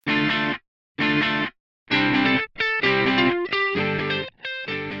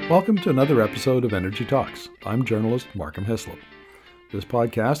Welcome to another episode of Energy Talks. I'm journalist Markham Hislop. This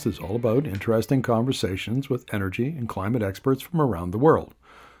podcast is all about interesting conversations with energy and climate experts from around the world.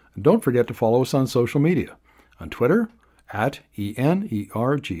 And don't forget to follow us on social media. On Twitter, at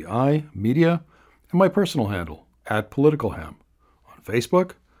ENERGI Media, and my personal handle, at PoliticalHam. On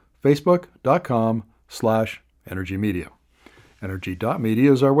Facebook, facebook.com/energymedia.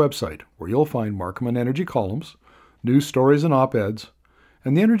 Energy.media is our website, where you'll find Markham and Energy columns, news stories and op-eds,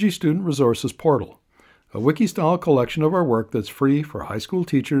 and the Energy Student Resources Portal, a wiki-style collection of our work that's free for high school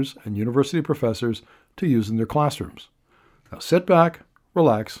teachers and university professors to use in their classrooms. Now sit back,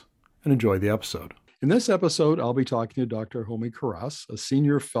 relax, and enjoy the episode. In this episode, I'll be talking to Dr. Homi Kharas, a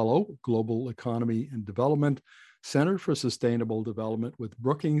senior fellow, Global Economy and Development, Center for Sustainable Development with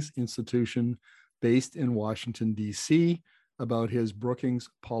Brookings Institution, based in Washington, D.C., about his Brookings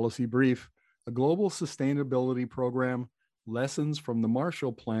Policy Brief, a global sustainability program, lessons from the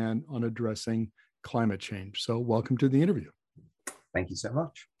Marshall Plan on addressing climate change. So welcome to the interview. Thank you so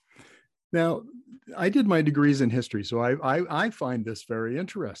much. Now, I did my degrees in history, so I find this very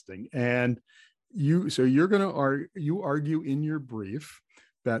interesting. And you argue in your brief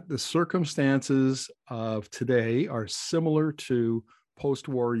that the circumstances of today are similar to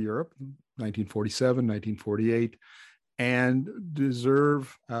post-war Europe, 1947, 1948, and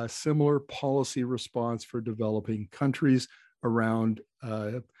deserve a similar policy response for developing countries around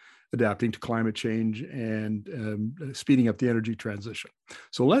adapting to climate change and speeding up the energy transition.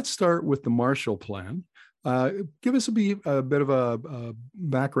 So let's start with the Marshall Plan. Give us a bit of a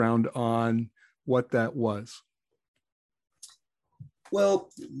background on what that was. Well,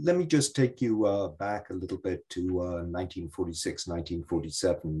 let me just take you back a little bit to 1946,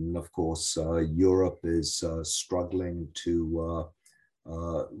 1947. Of course, Europe is struggling to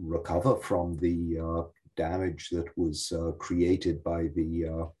recover from the damage that was created by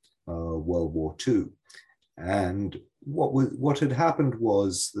the World War II. And what had happened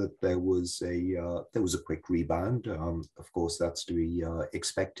was that there was a quick rebound. Of course, that's to be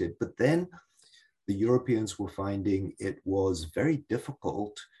expected. But then the Europeans were finding it was very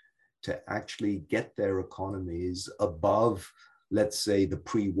difficult to actually get their economies above, let's say, the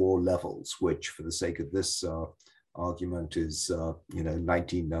pre-war levels, which, for the sake of this argument, is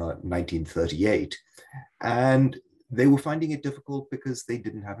 1938. And they were finding it difficult because they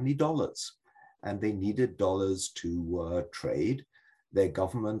didn't have any dollars, and they needed dollars to trade. Their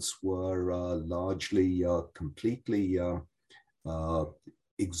governments were largely completely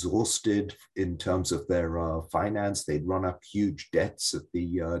exhausted in terms of their finance. They'd run up huge debts at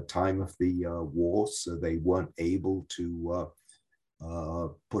the time of the war, so they weren't able to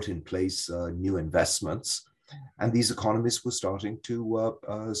put in place new investments. And these economies were starting to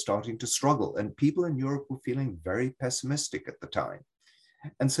struggle, and people in Europe were feeling very pessimistic at the time.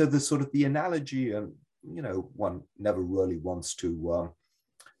 And so the analogy, one never really wants to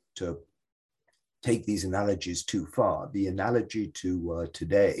take these analogies too far. The analogy to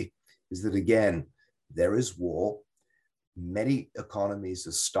today is that, again, there is war. Many economies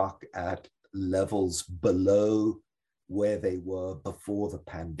are stuck at levels below where they were before the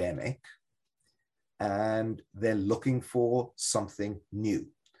pandemic, and they're looking for something new.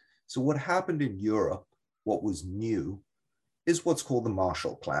 So what happened in Europe, what was new, is what's called the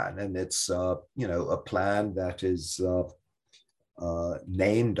Marshall Plan. And it's a plan that is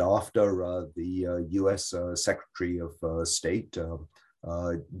named after the US Secretary of State,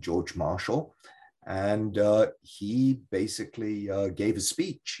 George Marshall. And he basically gave a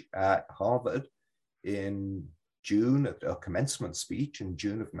speech at Harvard in June, a commencement speech in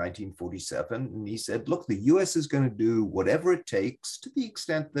June of 1947. And he said, look, the US is going to do whatever it takes, to the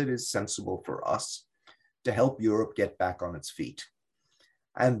extent that is sensible for us, to help Europe get back on its feet.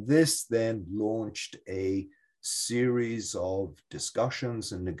 And this then launched a series of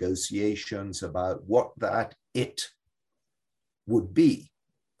discussions and negotiations about what that it would be.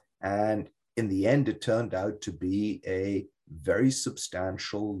 And in the end, it turned out to be a very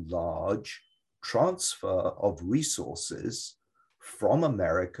substantial, large transfer of resources from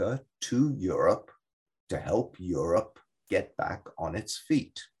America to Europe to help Europe get back on its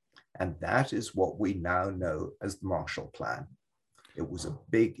feet. And that is what we now know as the Marshall Plan. It was a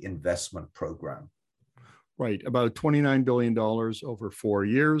big investment program. Right, about $29 billion over 4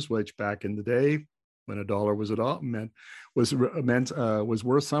 years, which back in the day, when a dollar was was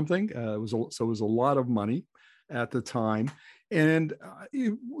worth something. It was a lot of money at the time. And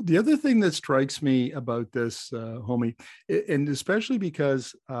the other thing that strikes me about this, Homi, and especially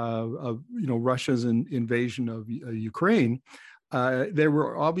because of Russia's invasion of Ukraine, There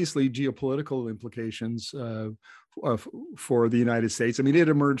were obviously geopolitical implications for the United States. I mean, it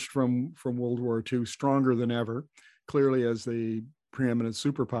emerged from World War II stronger than ever, clearly as the preeminent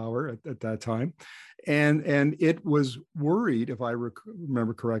superpower at that time, and it was worried, if I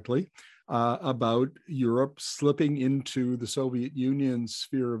remember correctly, about Europe slipping into the Soviet Union's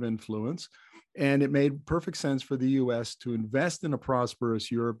sphere of influence. And it made perfect sense for the US to invest in a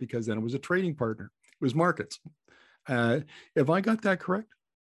prosperous Europe because then it was a trading partner. It was markets. Have I got that correct?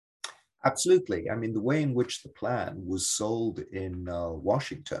 Absolutely. I mean, the way in which the plan was sold in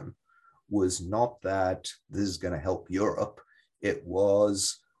Washington was not that this is going to help Europe. It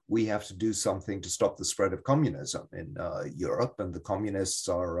was, we have to do something to stop the spread of communism in Europe, and the communists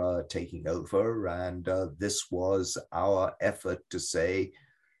are taking over. And this was our effort to say,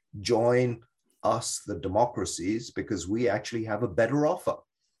 join us, the democracies, because we actually have a better offer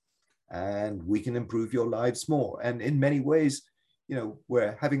and we can improve your lives more. And in many ways, you know,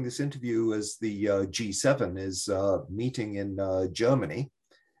 we're having this interview as the G7 is meeting in Germany.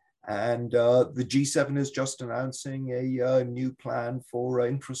 And the G7 is just announcing a new plan for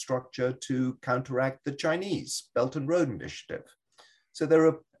infrastructure to counteract the Chinese Belt and Road Initiative. So there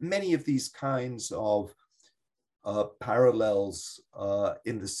are many of these kinds of parallels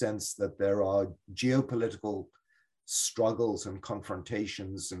in the sense that there are geopolitical struggles and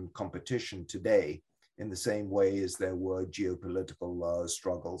confrontations and competition today in the same way as there were geopolitical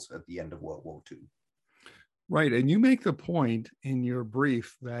struggles at the end of World War II. Right, and you make the point in your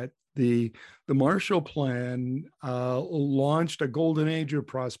brief that the Marshall Plan launched a golden age of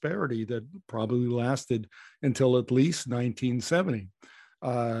prosperity that probably lasted until at least 1970,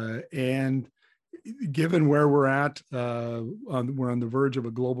 and given where we're at, we're on the verge of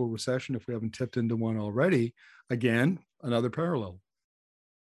a global recession if we haven't tipped into one already. Again, another parallel.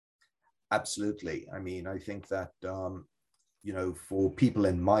 Absolutely. I mean, I think that, you know, for people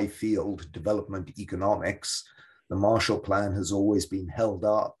in my field, development economics, the Marshall Plan has always been held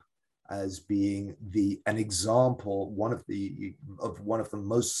up as being an example, one of the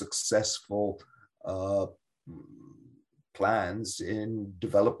most successful plans in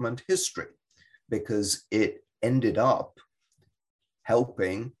development history, because it ended up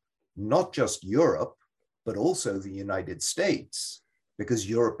helping not just Europe, but also the United States, because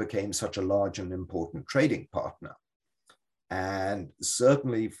Europe became such a large and important trading partner. And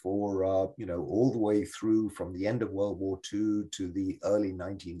certainly for, you know, all the way through from the end of World War II to the early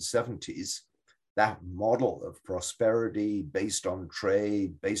 1970s, that model of prosperity based on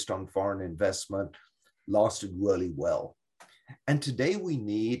trade, based on foreign investment, lasted really well. And today we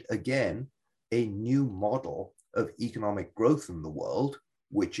need, again, a new model of economic growth in the world,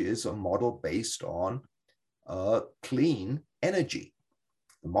 which is a model based on clean energy.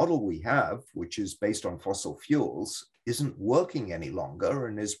 The model we have, which is based on fossil fuels, isn't working any longer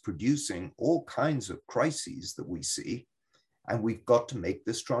and is producing all kinds of crises that we see. And we've got to make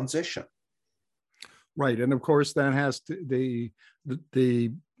this transition. Right. And of course, that has to,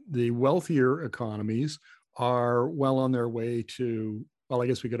 the wealthier economies are well on their way to, well, I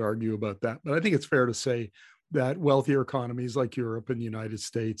guess we could argue about that, but I think it's fair to say that wealthier economies like Europe and the United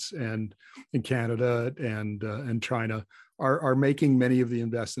States and Canada and China are making many of the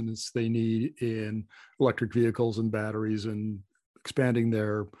investments they need in electric vehicles and batteries and expanding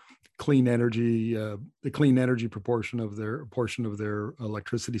their clean energy, the clean energy portion of their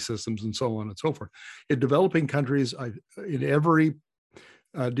electricity systems and so on and so forth. In developing countries, in every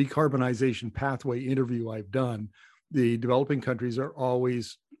decarbonization pathway interview I've done, the developing countries are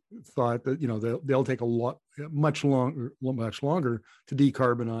always thought that, you know, they'll take much longer to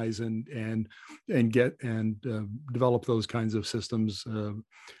decarbonize and get and develop those kinds of systems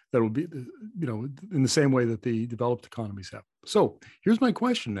that will be, you know, in the same way that the developed economies have. So here's my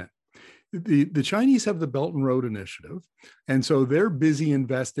question then. The Chinese have the Belt and Road Initiative, and so they're busy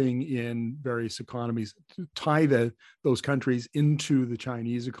investing in various economies to tie those countries into the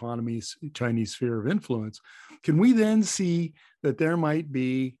Chinese economy's Chinese sphere of influence. Can we then see that there might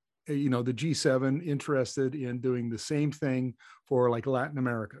be, you know, the G7 interested in doing the same thing for like Latin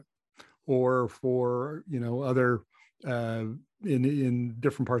America, or for, you know, other in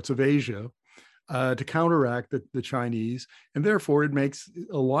different parts of Asia, to counteract the Chinese, and therefore it makes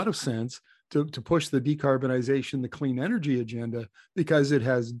a lot of sense to push the decarbonization, the clean energy agenda, because it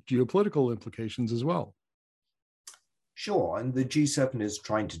has geopolitical implications as well. Sure, and the G7 is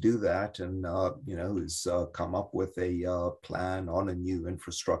trying to do that, and you know, has come up with a plan on a new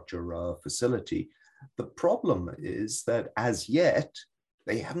infrastructure facility. The problem is that as yet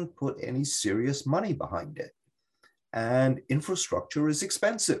they haven't put any serious money behind it, and infrastructure is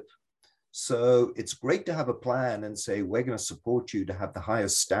expensive. So it's great to have a plan and say, we're going to support you to have the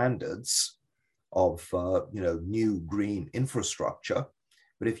highest standards of new green infrastructure.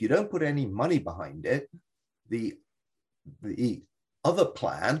 But if you don't put any money behind it, the other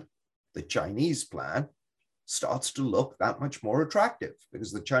plan, the Chinese plan, starts to look that much more attractive,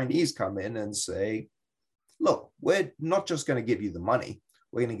 because the Chinese come in and say, look, we're not just going to give you the money.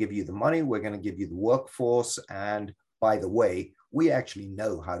 We're going to give you the money. We're going to give you the workforce. And by the way, we actually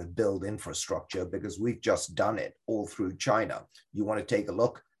know how to build infrastructure because we've just done it all through China. You want to take a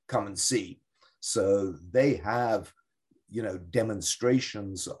look? Come and see. So they have,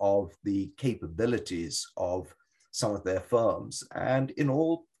 demonstrations of the capabilities of some of their firms. And in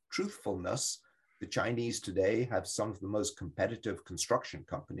all truthfulness, the Chinese today have some of the most competitive construction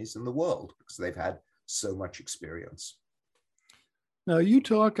companies in the world because they've had so much experience. Now, you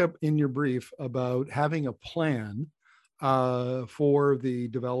talk up in your brief about having a plan for the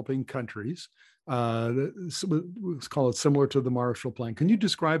developing countries. Let's call it similar to the Marshall Plan. Can you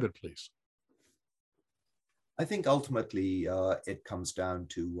describe it, please? I think ultimately it comes down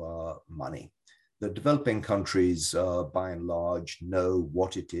to money. The developing countries, by and large, know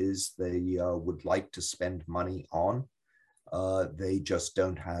what it is they would like to spend money on. They just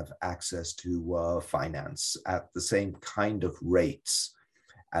don't have access to finance at the same kind of rates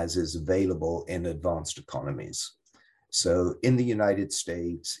as is available in advanced economies. So in the United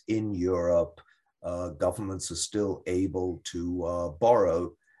States, in Europe, governments are still able to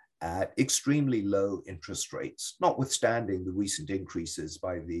borrow at extremely low interest rates, notwithstanding the recent increases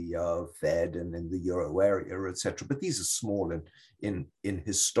by the Fed and in the euro area, et cetera. But these are small, and in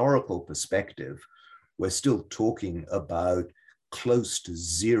historical perspective, we're still talking about close to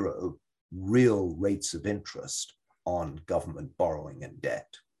zero real rates of interest on government borrowing and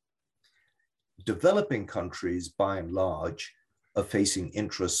debt. Developing countries, by and large, are facing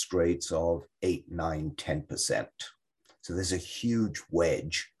interest rates of 8, 9, 10%. So there's a huge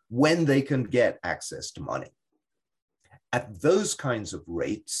wedge when they can get access to money. At those kinds of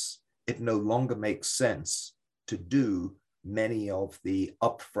rates, it no longer makes sense to do many of the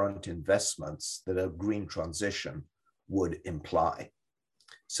upfront investments that a green transition would imply.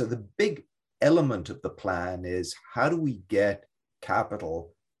 So the big element of the plan is, how do we get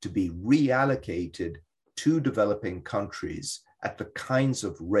capital to be reallocated to developing countries at the kinds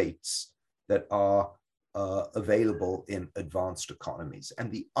of rates that are available in advanced economies?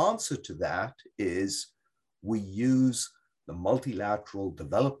 And the answer to that is, we use the multilateral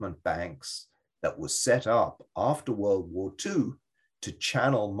development banks that were set up after World War II to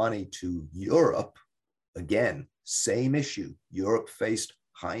channel money to Europe. Again, same issue. Europe faced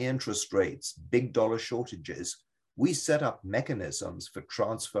high interest rates, big dollar shortages. We set up mechanisms for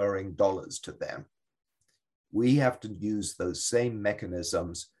transferring dollars to them. We have to use those same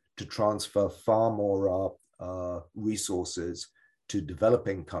mechanisms to transfer far more resources to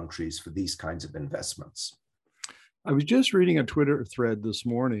developing countries for these kinds of investments. I was just reading a Twitter thread this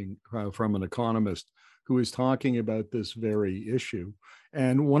morning from an economist who was talking about this very issue.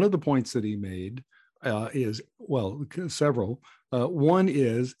 And one of the points that he made is, well, several. One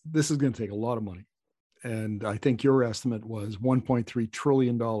is, this is going to take a lot of money. And I think your estimate was $1.3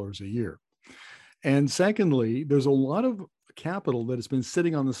 trillion a year. And secondly, there's a lot of capital that has been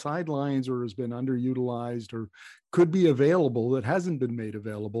sitting on the sidelines or has been underutilized or could be available that hasn't been made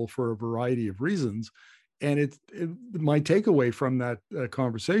available for a variety of reasons. And my takeaway from that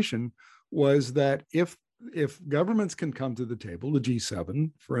conversation was that if governments can come to the table, the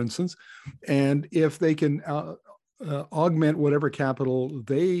G7, for instance, and if they can augment whatever capital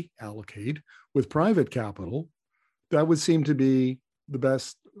they allocate with private capital, that would seem to be the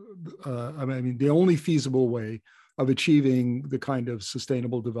best, the only feasible way of achieving the kind of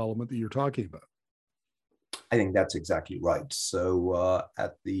sustainable development that you're talking about. I think that's exactly right. So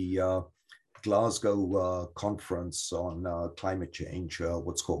at the Glasgow conference on climate change,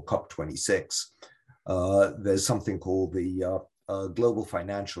 what's called COP26, there's something called the Global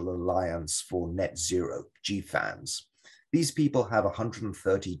Financial Alliance for Net Zero, GFANZ. These people have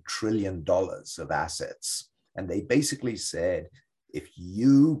 $130 trillion of assets. And they basically said, if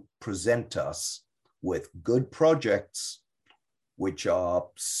you present us with good projects, which are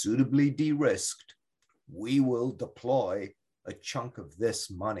suitably de-risked, we will deploy a chunk of this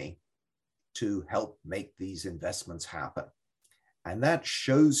money to help make these investments happen. And that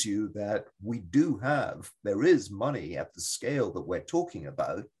shows you that there is money at the scale that we're talking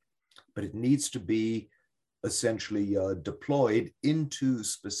about, but it needs to be essentially deployed into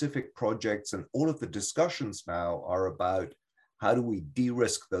specific projects. And all of the discussions now are about, how do we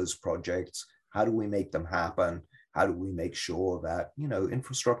de-risk those projects? How do we make them happen? How do we make sure that,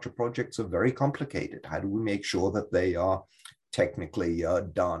 infrastructure projects are very complicated? How do we make sure that they are technically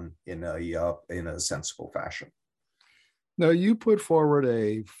done in a sensible fashion? Now, you put forward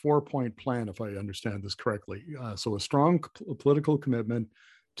a 4-point plan, if I understand this correctly. So, a strong political commitment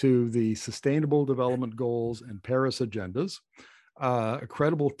to the Sustainable Development Goals and Paris agendas, a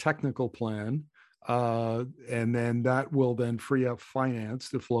credible technical plan, and then that will then free up finance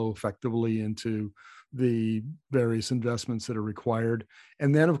to flow effectively into the various investments that are required.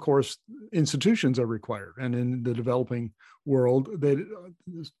 And then, of course, institutions are required. And in the developing world,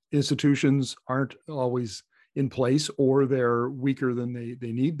 institutions aren't always in place, or they're weaker than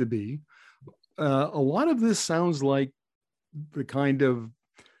they need to be. A lot of this sounds like the kind of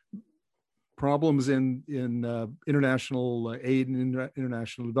problems in international aid and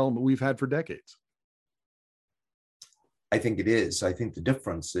international development we've had for decades. I think it is. I think the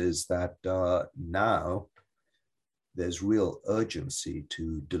difference is that now there's real urgency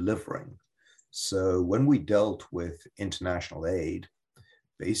to delivering. So when we dealt with international aid,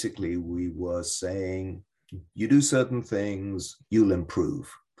 basically we were saying, you do certain things, you'll improve.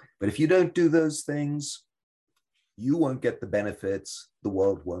 But if you don't do those things, you won't get the benefits, the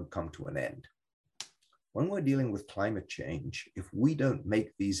world won't come to an end. When we're dealing with climate change, if we don't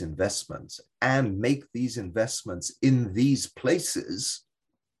make these investments and make these investments in these places,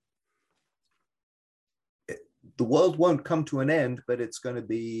 the world won't come to an end, but it's going to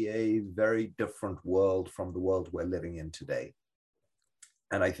be a very different world from the world we're living in today.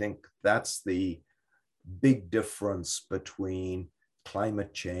 And I think that's the big difference between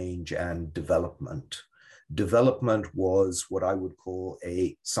climate change and development. Development was what I would call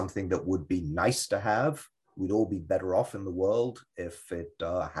something that would be nice to have. We'd all be better off in the world if it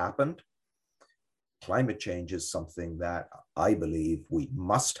happened. Climate change is something that I believe we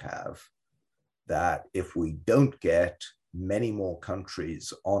must have, that if we don't get many more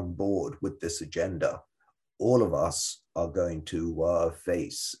countries on board with this agenda, all of us are going to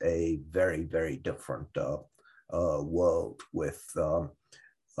face a very, very different world with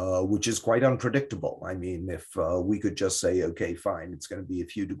which is quite unpredictable. I mean, if we could just say, okay, fine, it's going to be a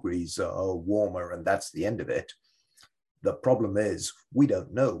few degrees warmer and that's the end of it. The problem is we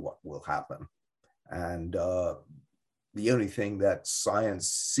don't know what will happen. And the only thing that science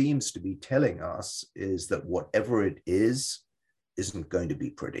seems to be telling us is that whatever it is, isn't going to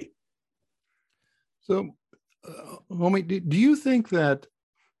be pretty. So, Homi, do you think that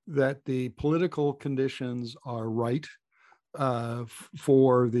the political conditions are right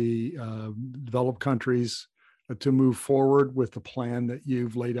for the developed countries to move forward with the plan that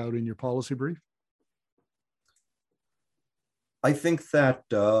you've laid out in your policy brief? I think that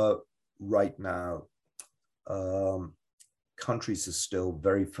right now, countries are still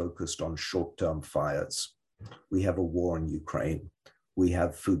very focused on short-term fires. We have a war in Ukraine. We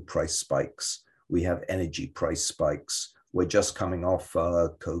have food price spikes. We have energy price spikes. We're just coming off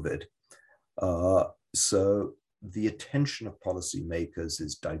COVID. So the attention of policymakers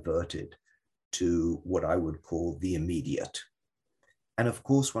is diverted to what I would call the immediate. And of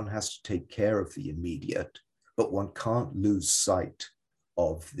course, one has to take care of the immediate, but one can't lose sight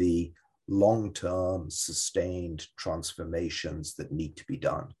of the long-term sustained transformations that need to be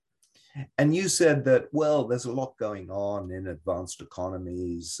done. And you said that, well, there's a lot going on in advanced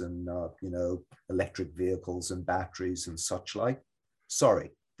economies and, electric vehicles and batteries and such like.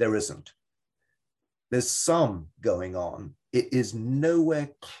 Sorry, there isn't. There's some going on. It is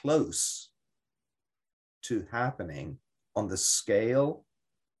nowhere close to happening on the scale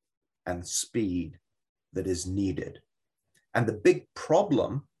and speed that is needed. And the big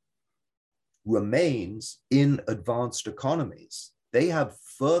problem remains in advanced economies. They have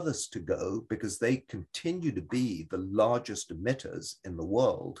furthest to go because they continue to be the largest emitters in the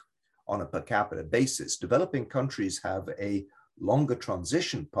world on a per capita basis. Developing countries have a longer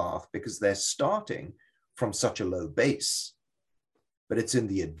transition path because they're starting from such a low base. But it's in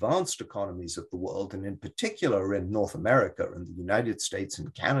the advanced economies of the world, and in particular in North America and the United States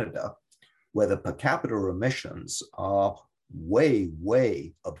and Canada, where the per capita emissions are way,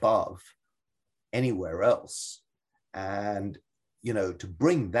 way above anywhere else. And to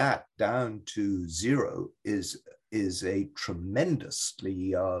bring that down to zero is a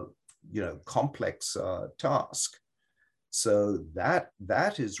tremendously complex task. So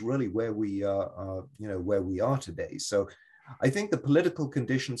that is really where we are today. So I think the political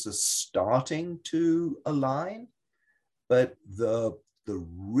conditions are starting to align, but the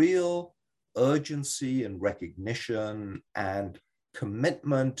real urgency and recognition and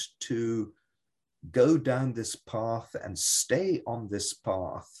commitment to go down this path and stay on this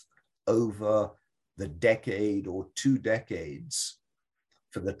path over the decade or 2 decades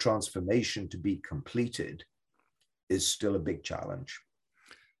for the transformation to be completed is still a big challenge.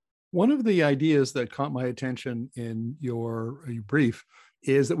 One of the ideas that caught my attention in your brief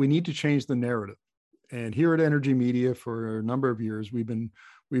is that we need to change the narrative. And here at Energy Media, for a number of years, we've been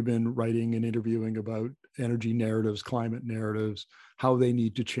writing and interviewing about energy narratives, climate narratives, how they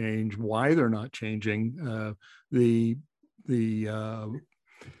need to change, why they're not changing, the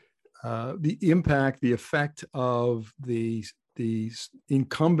impact, the effect of the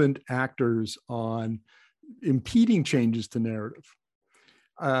incumbent actors on impeding changes to narrative.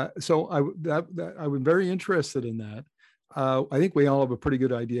 So I was very interested in that. I think we all have a pretty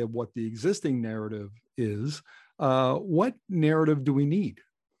good idea of what the existing narrative is. What narrative do we need?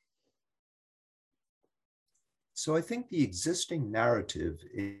 So I think the existing narrative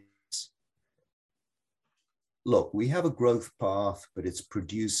is, look, we have a growth path, but it's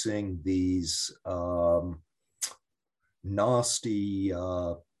producing these nasty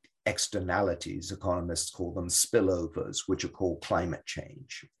externalities, economists call them spillovers, which are called climate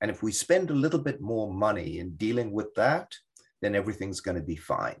change. And if we spend a little bit more money in dealing with that, then everything's going to be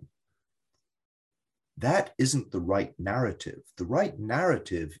fine. That isn't the right narrative. The right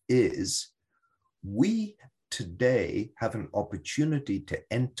narrative is we today have an opportunity to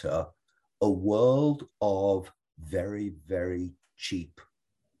enter a world of very, very cheap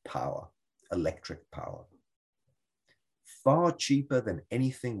power, electric power. Far cheaper than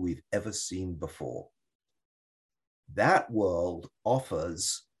anything we've ever seen before. That world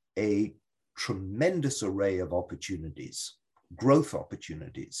offers a tremendous array of opportunities, growth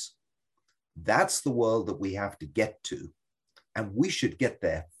opportunities. That's the world that we have to get to, and we should get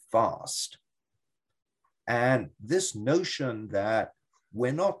there fast. And this notion that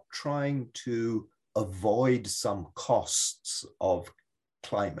we're not trying to avoid some costs of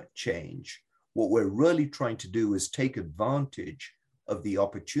climate change. What we're really trying to do is take advantage of the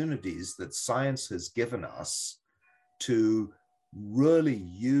opportunities that science has given us to really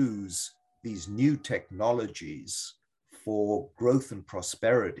use these new technologies for growth and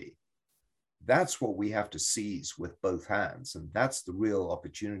prosperity. That's what we have to seize with both hands, and that's the real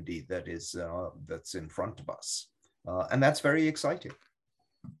opportunity that is that's in front of us, and that's very exciting.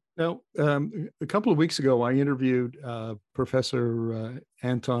 Now, a couple of weeks ago, I interviewed Professor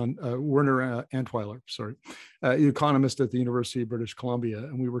Werner Antwiler, economist at the University of British Columbia,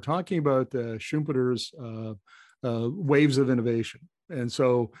 and we were talking about Schumpeter's waves of innovation. And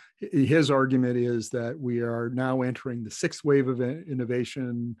so his argument is that we are now entering the sixth wave of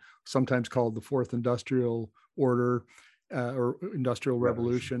innovation, sometimes called the fourth industrial order or industrial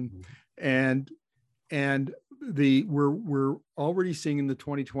revolution. And we're already seeing in the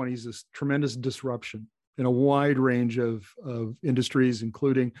 2020s this tremendous disruption in a wide range of industries,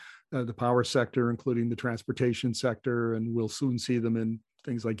 including the power sector, including the transportation sector, and we'll soon see them in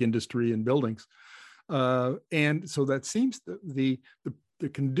things like industry and buildings. And so that seems the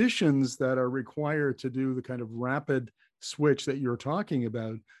conditions that are required to do the kind of rapid switch that you're talking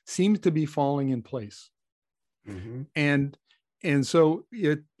about seems to be falling in place. Mm-hmm. And so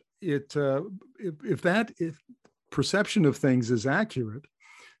if perception of things is accurate,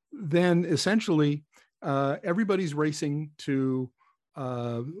 then essentially everybody's racing to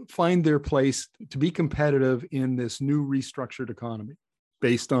find their place to be competitive in this new restructured economy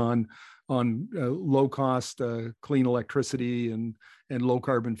based on low cost clean electricity and low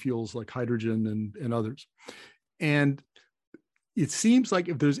carbon fuels like hydrogen and others. And it seems like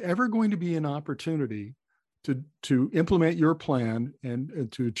if there's ever going to be an opportunity to implement your plan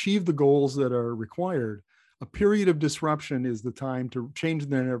and to achieve the goals that are required, a period of disruption is the time to change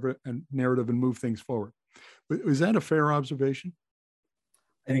the narrative and move things forward. Is that a fair observation?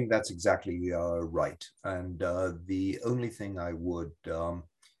 I think that's exactly right. And the only thing I would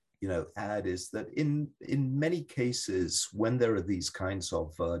add is that in many cases, when there are these kinds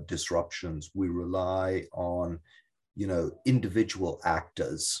of disruptions, we rely on individual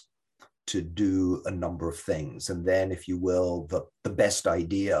actors to do a number of things. And then, if you will, the best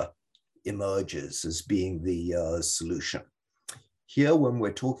idea emerges as being the solution. Here, when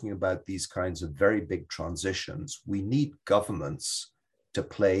we're talking about these kinds of very big transitions, we need governments to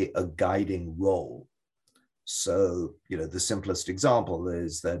play a guiding role. So, the simplest example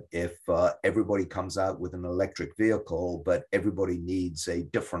is that if everybody comes out with an electric vehicle, but everybody needs a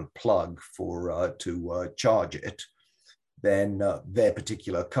different plug to charge it, then their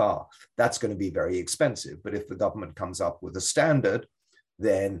particular car, that's going to be very expensive. But if the government comes up with a standard,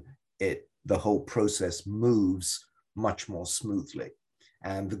 then the whole process moves much more smoothly.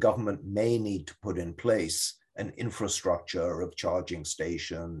 And the government may need to put in place an infrastructure of charging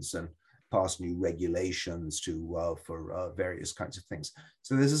stations and pass new regulations to for various kinds of things.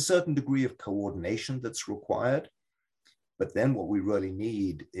 So there's a certain degree of coordination that's required. But then what we really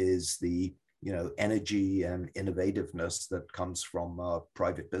need is the energy and innovativeness that comes from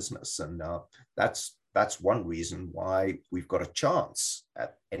private business, and that's one reason why we've got a chance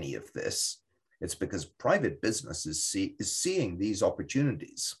at any of this. It's because private business is seeing these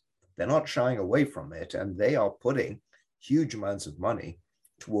opportunities. They're not shying away from it, and they are putting huge amounts of money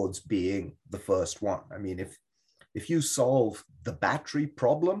towards being the first one. I mean, if you solve the battery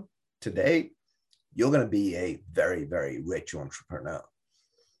problem today, you're going to be a very, very rich entrepreneur.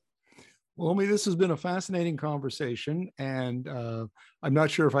 Well, Omi, this has been a fascinating conversation, and I'm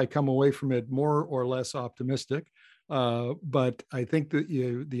not sure if I come away from it more or less optimistic, but I think that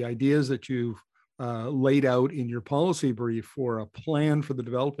the ideas that you've laid out in your policy brief for a plan for the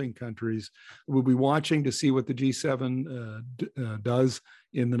developing countries, we'll be watching to see what the G7 does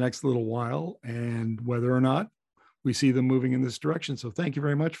in the next little while and whether or not we see them moving in this direction. So thank you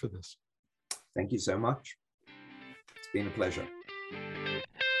very much for this. Thank you so much. It's been a pleasure.